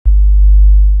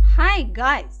Hi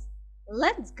guys,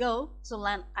 let's go to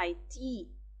learn IT.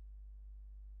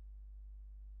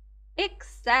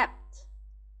 Accept,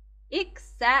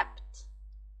 accept,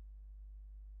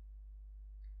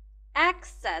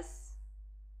 access,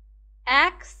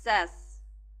 access,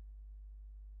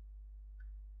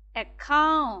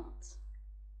 account,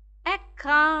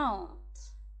 account,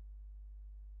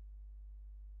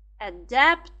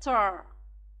 adapter,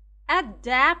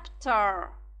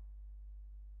 adapter,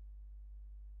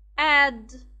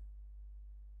 add,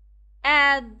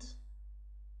 add,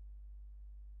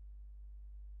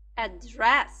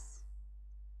 address,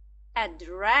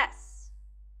 address,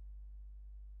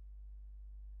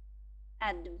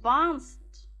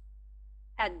 advanced,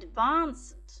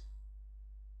 advanced,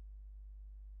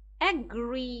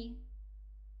 agree,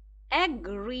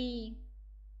 agree,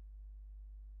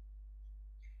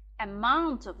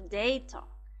 amount of data,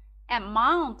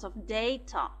 amount of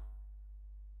data,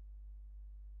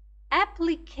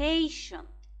 application,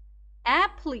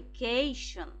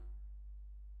 application,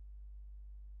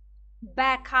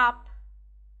 backup,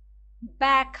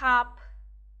 backup,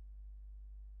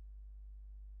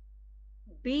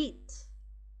 beat,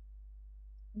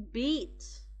 beat,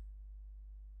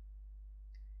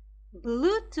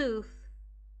 Bluetooth,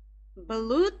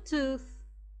 Bluetooth,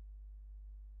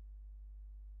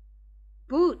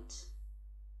 boot,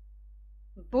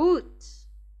 boot,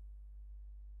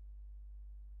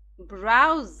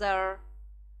 browser,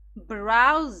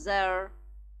 browser,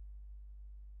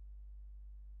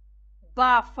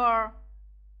 buffer,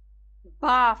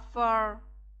 buffer,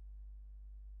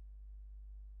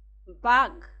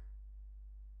 bug,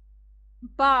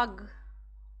 bug,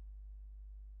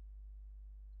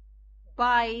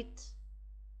 byte,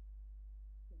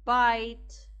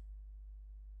 byte,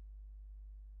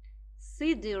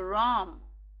 CD-ROM,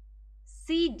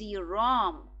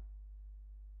 CD-ROM,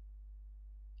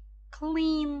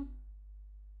 clean,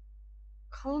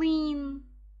 clean,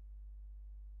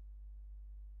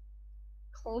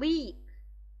 click,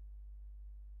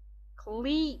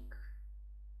 click,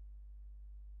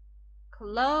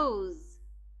 close,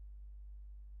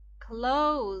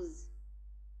 close,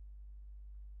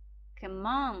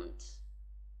 command,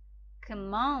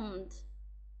 command,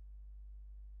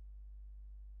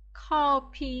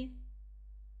 copy,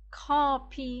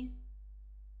 copy,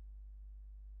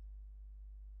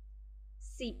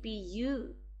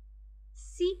 CPU,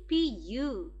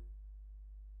 CPU,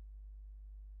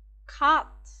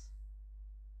 cut,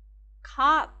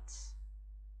 cut,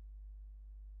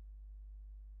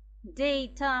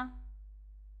 data,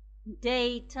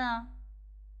 data,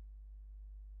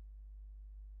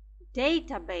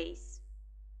 database,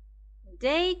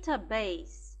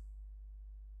 database,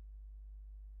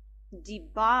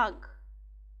 debug,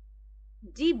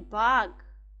 debug,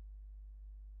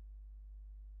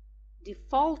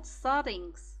 default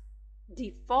settings,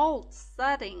 default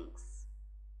settings,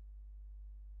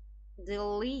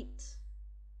 delete,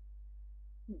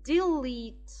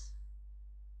 delete,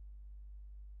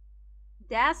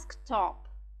 desktop,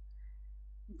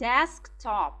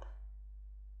 desktop,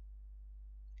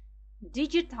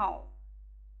 digital,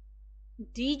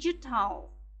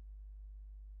 digital,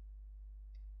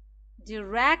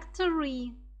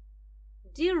 directory,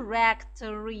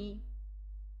 directory,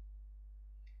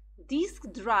 disk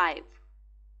drive,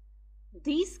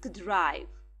 disk drive,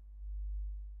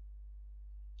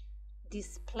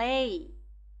 display,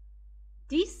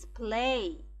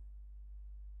 display,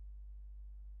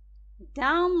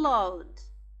 download,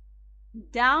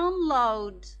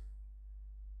 download,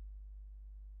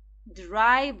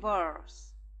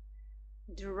 drivers,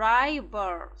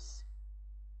 drivers,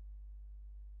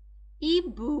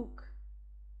 ebook,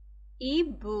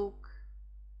 ebook,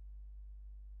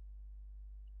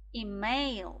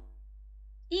 email,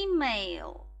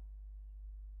 email,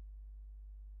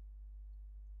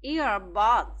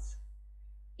 earbuds,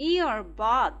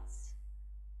 earbuds,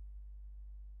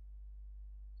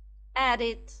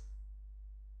 edit,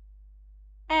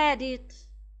 edit,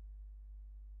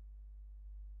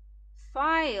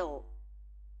 file,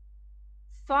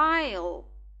 file,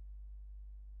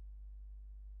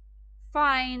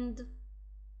 find,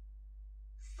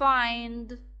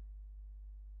 find,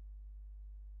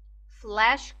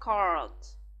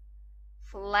 flashcard,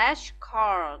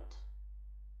 flashcard,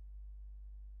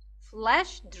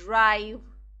 flash drive,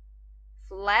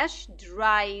 flash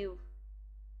drive,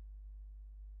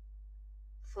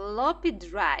 floppy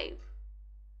drive,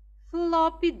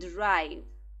 floppy drive,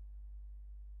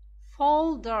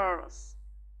 folders,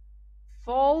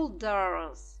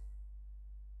 folders,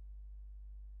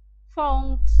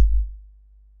 font,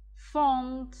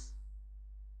 font,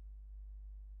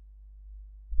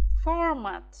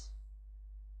 format,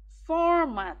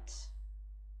 format,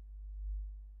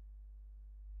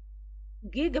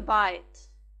 gigabyte,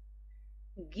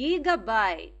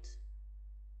 gigabyte,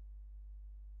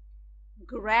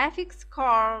 graphics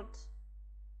card,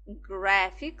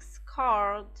 graphics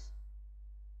card,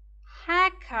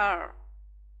 hacker,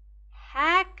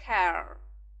 hacker,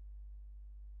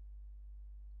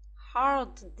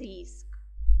 hard disk,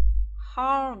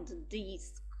 hard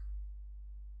disk,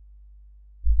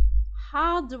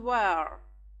 hardware,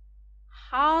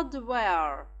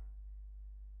 hardware,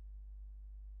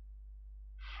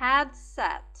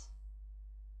 headset,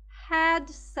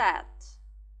 headset,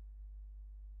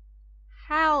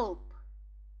 help,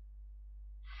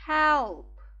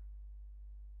 help,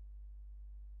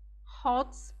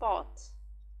 hotspot,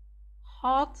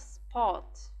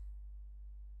 hotspot,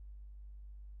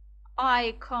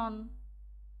 icon,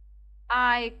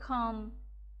 icon,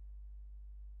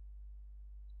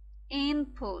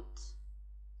 input,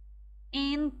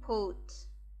 input,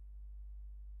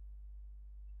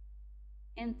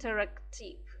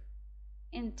 interactive,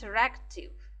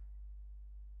 interactive,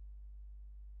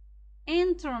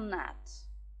 internet,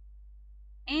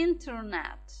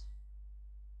 internet,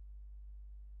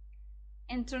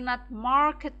 internet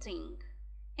marketing,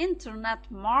 internet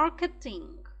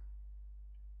marketing,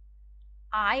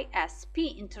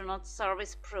 ISP, internet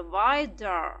service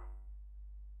provider,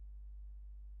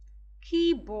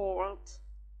 keyboard,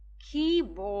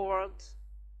 keyboard,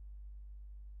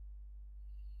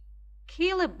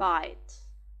 kilobyte,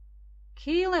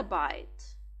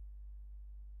 kilobyte,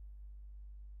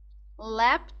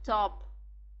 laptop,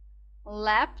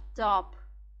 laptop,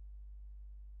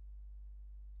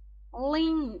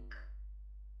 link,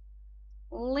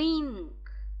 link,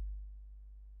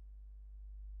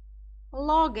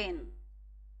 login,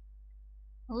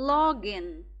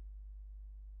 login,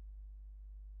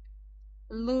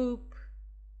 loop,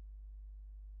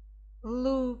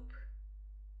 loop,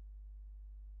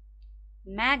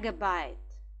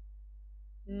 megabyte,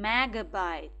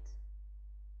 megabyte,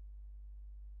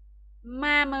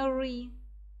 memory,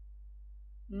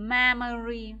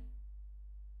 memory,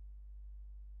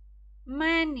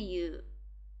 menu,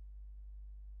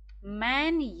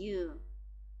 menu,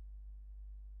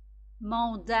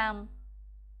 modem,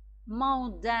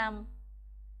 modem,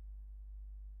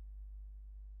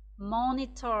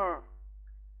 monitor,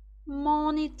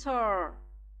 monitor,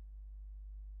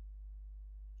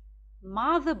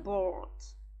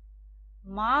 motherboard,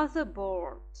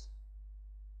 motherboard,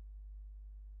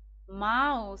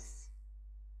 mouse,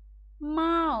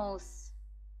 mouse,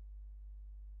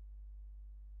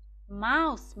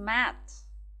 mouse mat,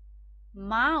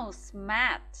 mouse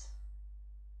mat,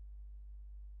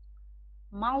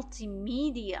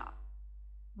 multimedia,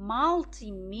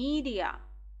 multimedia,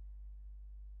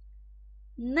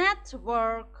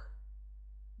 network,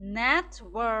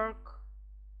 network,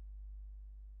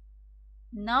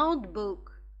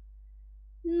 notebook,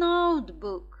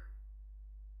 notebook,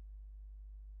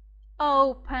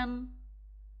 open,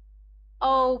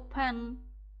 open,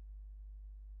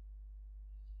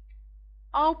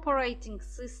 operating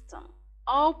system,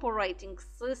 operating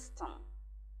system,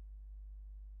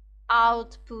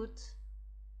 output,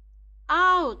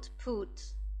 output,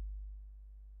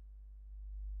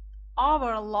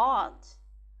 overload,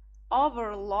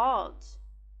 overload,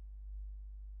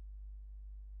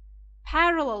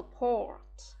 parallel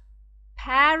port,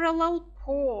 parallel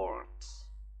port,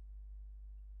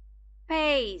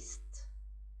 paste,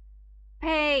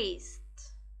 paste,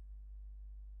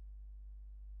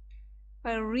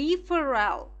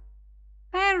 peripheral,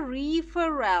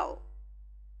 peripheral,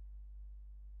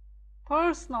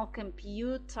 personal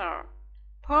computer,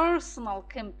 personal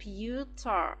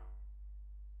computer,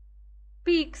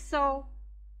 pixel,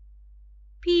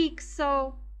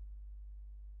 pixel,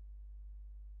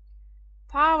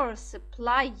 power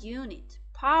supply unit,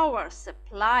 power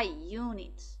supply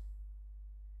unit,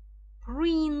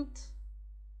 print,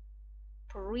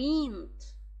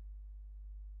 print,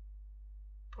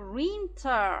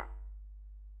 printer,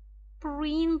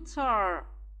 printer,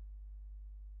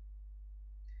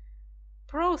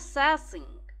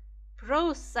 processing,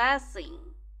 processing,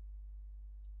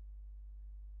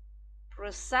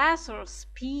 processor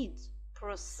speed,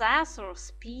 processor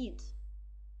speed,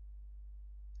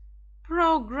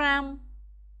 program,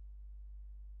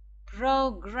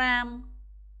 program,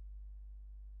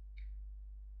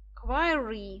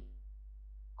 query,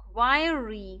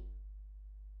 query,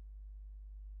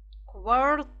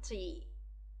 QWERTY,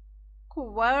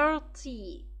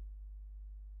 QWERTY,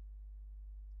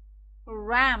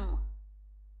 RAM,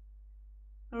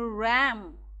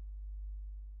 RAM,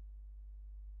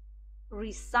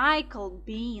 recycle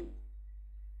bin,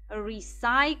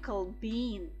 recycle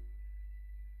bin.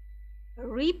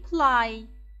 Reply,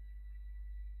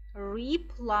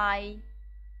 reply.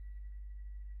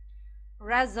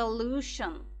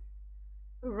 Resolution,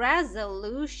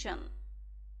 resolution.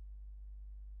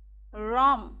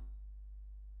 ROM,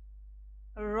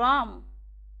 ROM.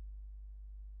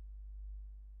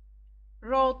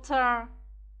 Router,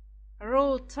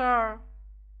 router.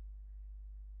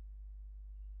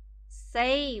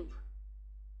 Save,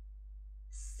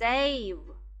 save.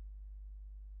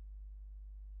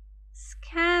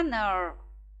 Scanner,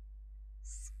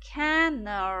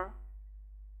 scanner.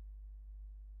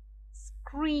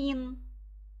 Screen,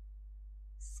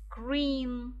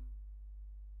 screen.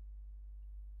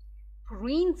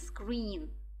 Print screen,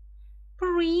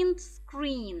 print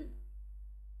screen.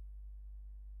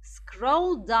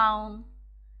 Scroll down,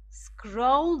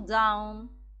 scroll down.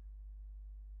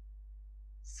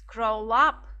 Scroll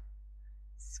up,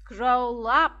 scroll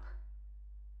up.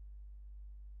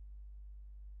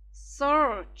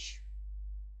 Search,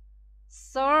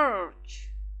 search.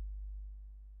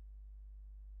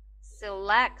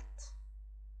 Select,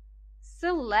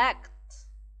 select.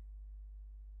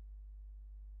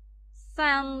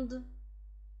 Send,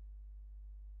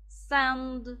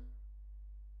 send.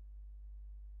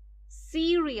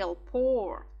 Serial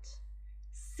port,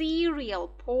 serial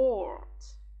port.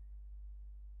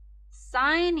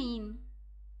 Sign in,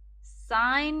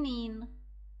 sign in.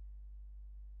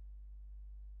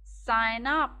 Sign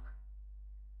up,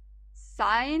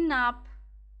 sign up.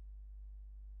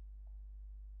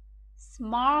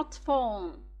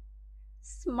 Smartphone,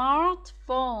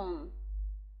 smartphone.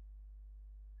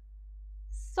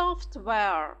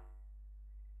 Software,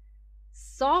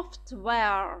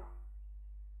 software.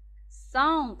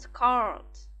 Sound card,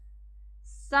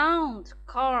 sound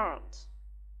card.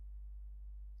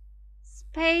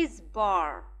 Space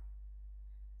bar,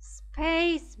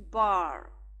 space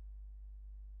bar.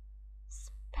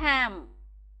 Spam,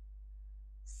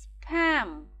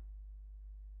 spam.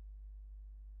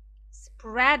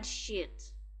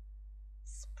 Spreadsheet,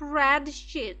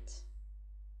 spreadsheet.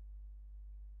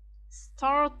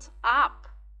 Start up,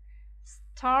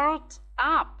 start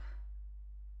up.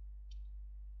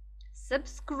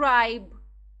 Subscribe,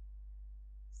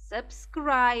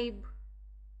 subscribe.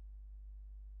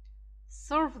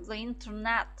 Surf the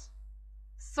internet,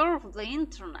 surf the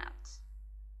internet.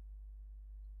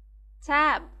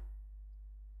 Tab,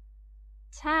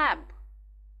 tab.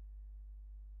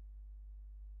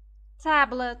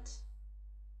 Tablet,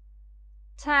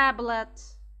 tablet.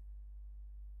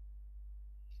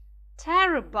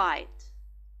 Terabyte,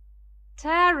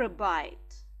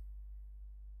 terabyte.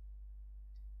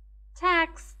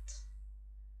 Text,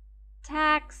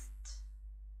 text.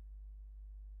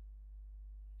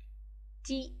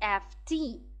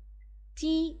 TFT,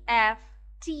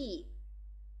 TFT.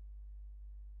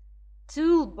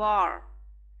 Toolbar,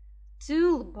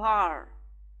 toolbar.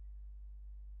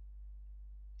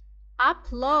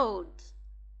 Upload,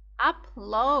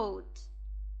 upload.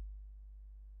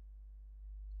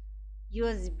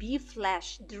 USB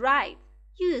flash drive,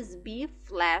 USB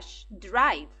flash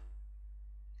drive.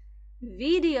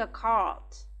 Video card,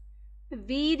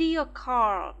 video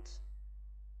card.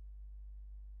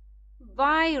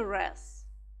 Virus,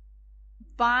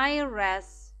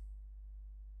 virus.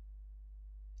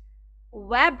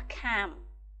 Webcam,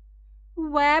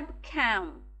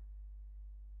 webcam.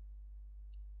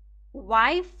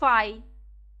 Wi-Fi,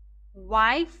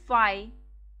 Wi-Fi.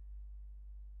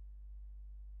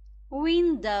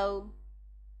 Window,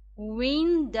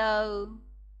 window.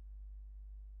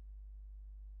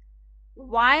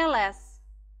 Wireless,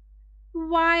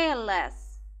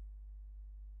 wireless.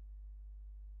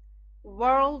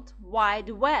 World Wide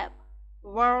Web,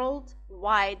 World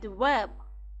Wide Web.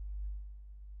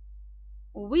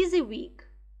 WYSIWYG,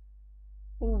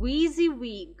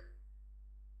 WYSIWYG.